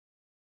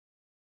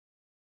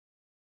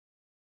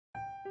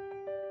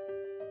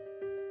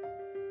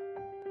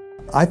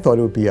I thought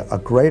it would be a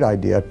great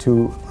idea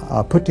to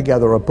put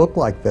together a book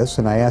like this,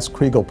 and I asked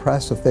Kriegel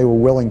Press if they were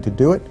willing to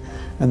do it,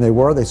 and they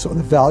were. They saw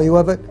the value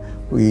of it.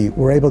 We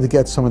were able to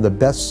get some of the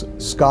best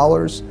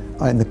scholars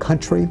in the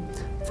country,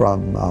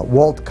 from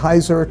Walt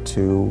Kaiser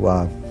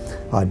to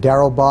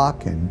Darrell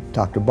Bock and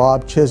Dr.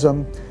 Bob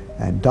Chisholm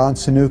and Don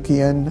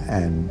Sanukian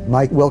and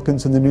Mike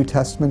Wilkins in the New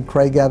Testament,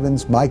 Craig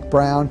Evans, Mike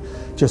Brown,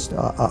 just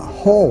a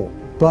whole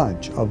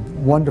bunch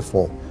of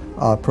wonderful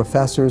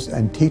professors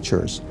and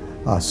teachers,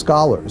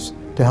 scholars,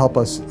 to help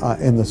us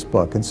in this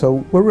book. And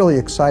so we're really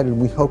excited.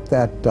 We hope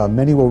that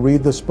many will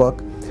read this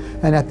book,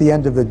 and at the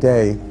end of the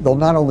day, they'll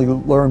not only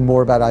learn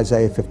more about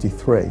Isaiah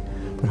 53,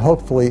 but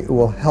hopefully it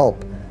will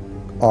help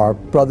our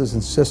brothers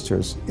and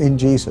sisters in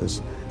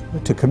Jesus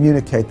to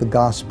communicate the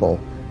gospel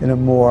in a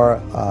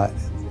more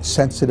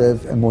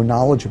sensitive and more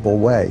knowledgeable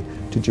way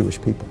to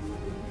Jewish people.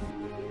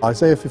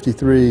 Isaiah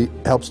 53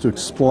 helps to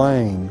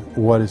explain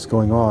what is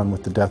going on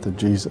with the death of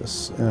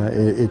Jesus.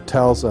 It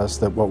tells us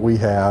that what we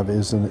have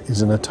is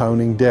an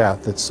atoning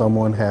death that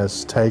someone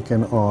has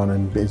taken on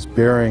and is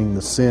bearing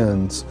the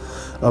sins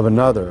of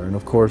another. And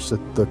of course,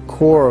 at the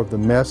core of the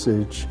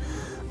message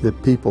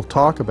that people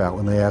talk about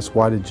when they ask,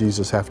 why did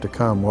Jesus have to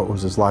come? What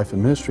was his life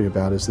and ministry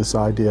about? Is this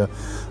idea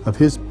of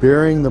his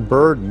bearing the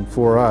burden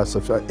for us,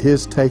 of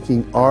his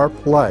taking our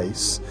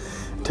place,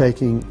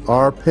 taking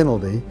our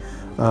penalty,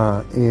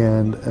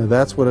 and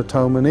that's what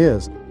atonement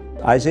is.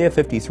 Isaiah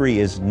 53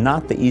 is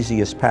not the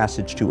easiest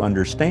passage to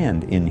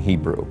understand in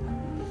Hebrew.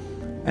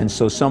 And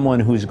so someone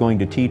who's going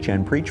to teach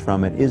and preach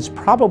from it is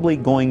probably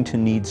going to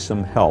need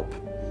some help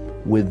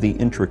with the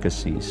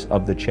intricacies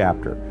of the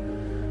chapter.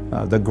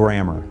 The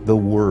grammar, the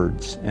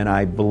words, and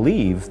I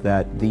believe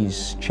that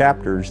these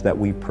chapters that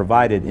we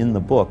provided in the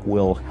book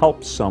will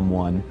help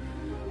someone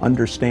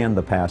understand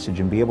the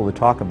passage and be able to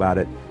talk about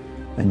it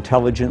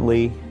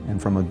intelligently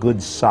and from a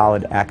good,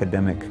 solid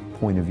academic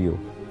point of view.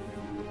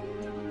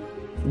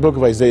 The book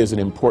of Isaiah is an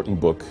important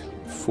book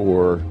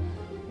for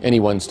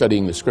anyone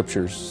studying the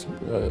scriptures,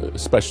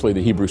 especially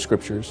the Hebrew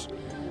scriptures,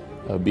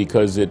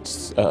 because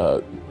it's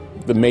the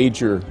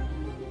major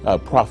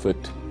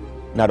prophet,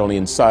 not only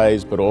in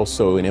size but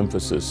also in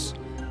emphasis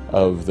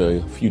of the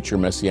future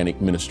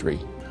messianic ministry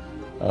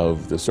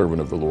of the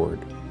servant of the Lord.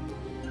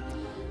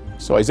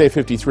 So Isaiah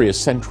 53 is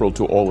central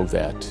to all of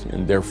that,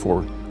 and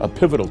therefore a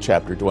pivotal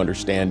chapter to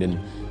understand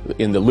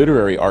in the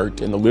literary art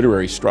and the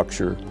literary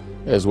structure,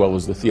 as well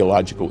as the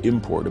theological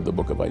import of the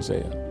book of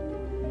Isaiah.